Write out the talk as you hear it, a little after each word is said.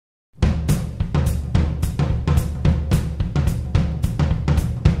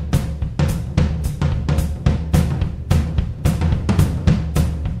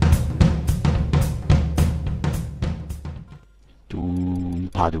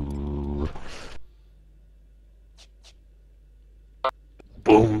Boompadu.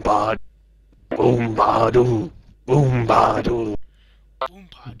 Boompadu. Boompadu. Boompadu.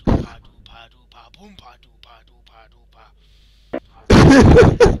 Boompadu, padu, padu, pa, boompadu, padu, padu, pa.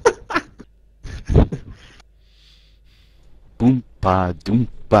 Boompa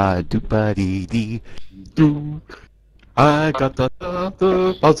doompa doopa dee dee doo. I got the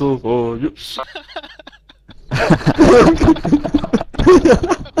puzzle for you.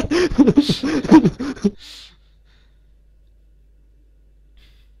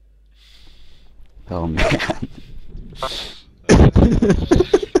 Oh man. Good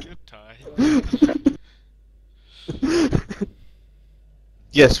time.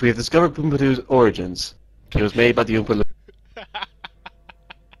 Yes, we have discovered Boompadu's origins. It was made by the Oompa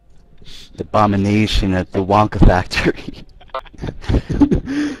The abomination at the Wonka factory.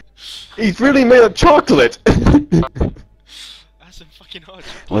 He's really made of chocolate! That's some fucking hard.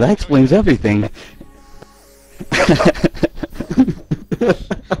 Well, that explains everything.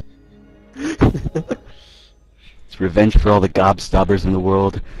 It's revenge for all the gobstoppers in the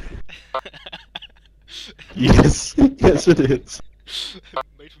world. Yes, yes it is.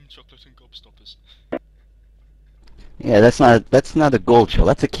 Made from chocolate and gobstoppers. Yeah, that's not a gold shell.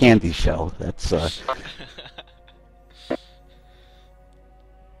 That's a candy shell. That's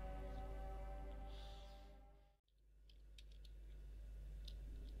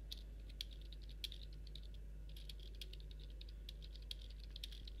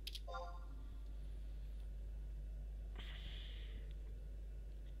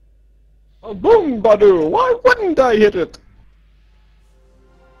Oh, Boompadu! Why wouldn't I hit it?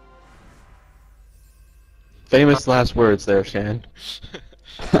 Famous last words there, Shan.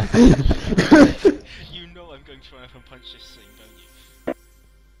 You know I'm going to run up and punch this thing, don't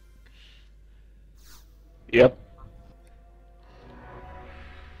you? Yep.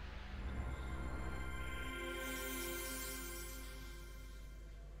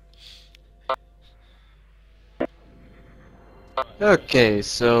 Okay,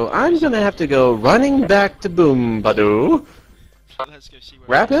 so I'm gonna have to go running back to Boompadu, Let's go see where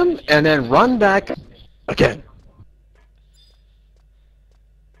grab him, and then run back again.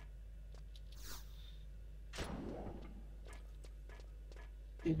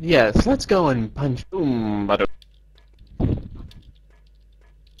 Yes, let's go and punch Boompadu.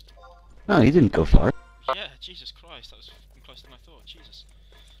 oh, he didn't go far. Yeah, Jesus Christ, that was fucking closer than I thought. Jesus.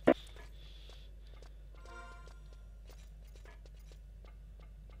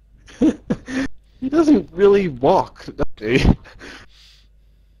 He doesn't really walk, does he?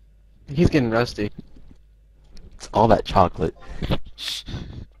 He's getting rusty. It's all that chocolate.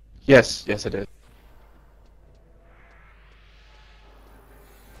 Yes, yes it is.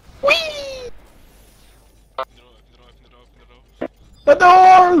 Whee! Open the door, open the door, open the door, open the door. The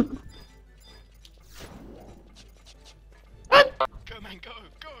door! Go, man, go,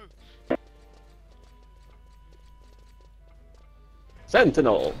 go!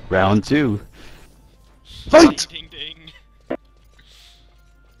 Sentinel! Round 2. Fight! Ding, ding, ding.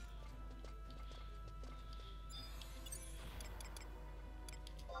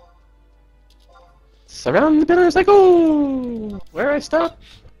 Surround the pillars like oh! Where I stop?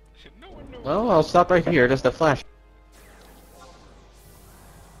 No one knows. Well, I'll stop right here, just a flash.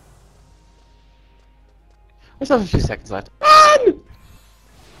 There's only a few seconds left. Run!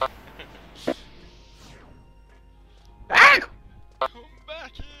 Ah! Come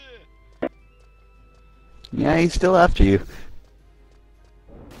back here! Yeah, he's still after you.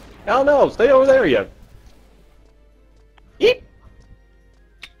 Hell no, stay over there, you. Eep!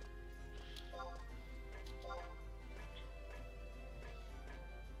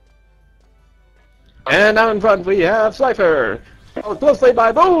 And out in front we have Slifer, followed closely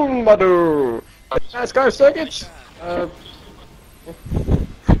by Boompadu. NASCAR circuits.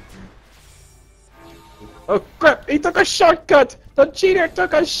 Oh crap! He took a shortcut. The cheater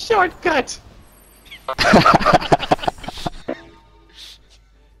took a shortcut.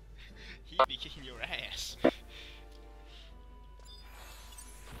 He'd be kicking your ass.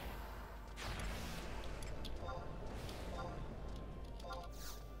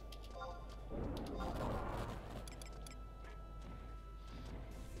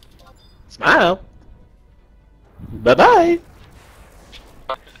 Smile. Bye bye.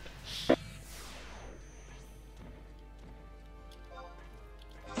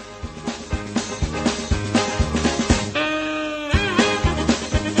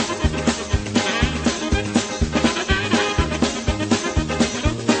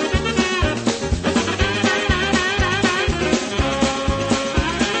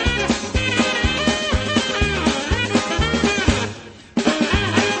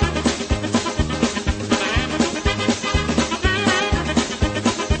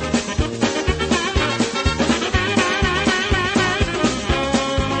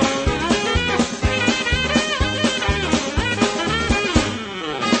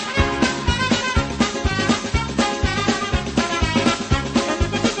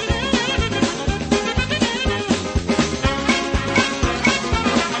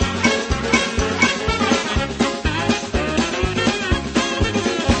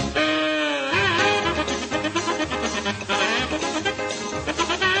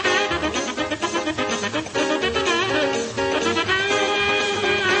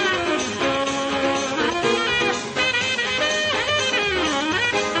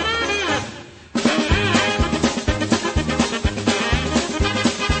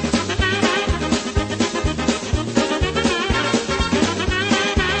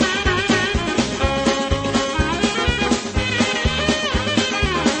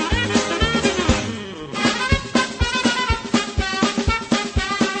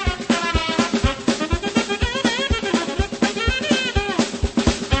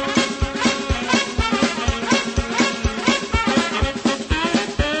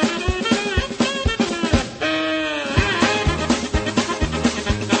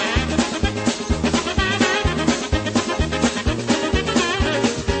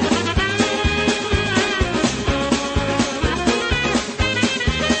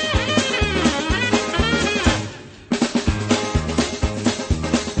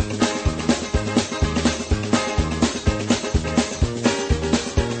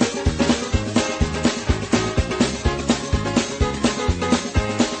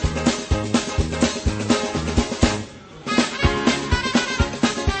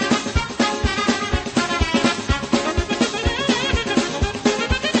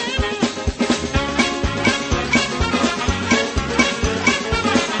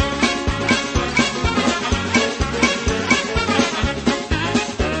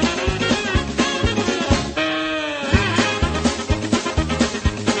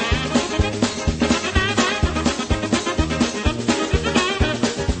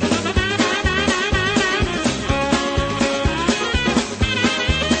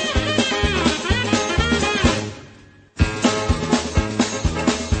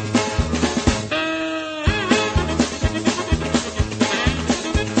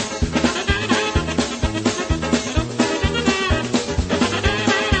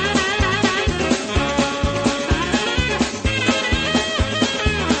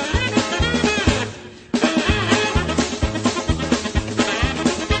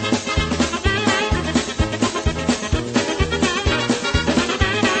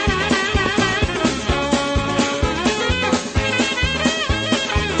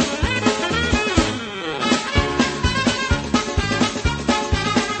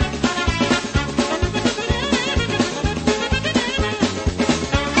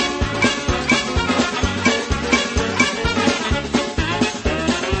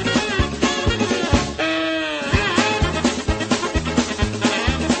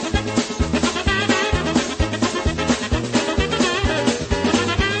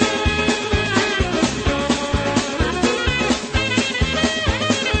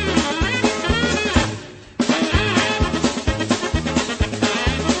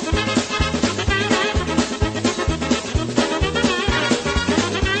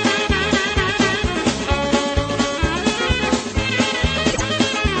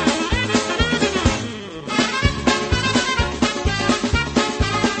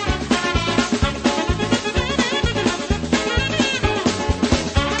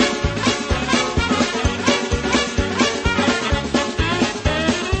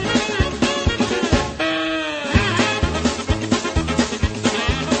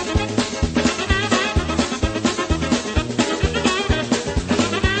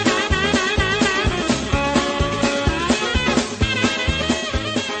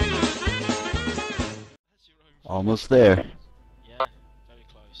 Almost there. Yeah, very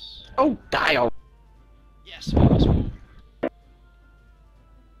close. Oh, dial. Yes, almost won.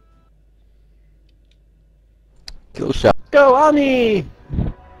 Kill shot. Go, Ani!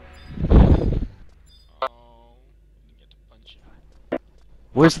 Oh, didn't get to punch him.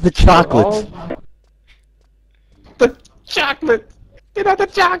 Where's the Oh, chocolates? the chocolate! Get out the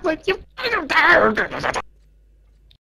chocolate! You...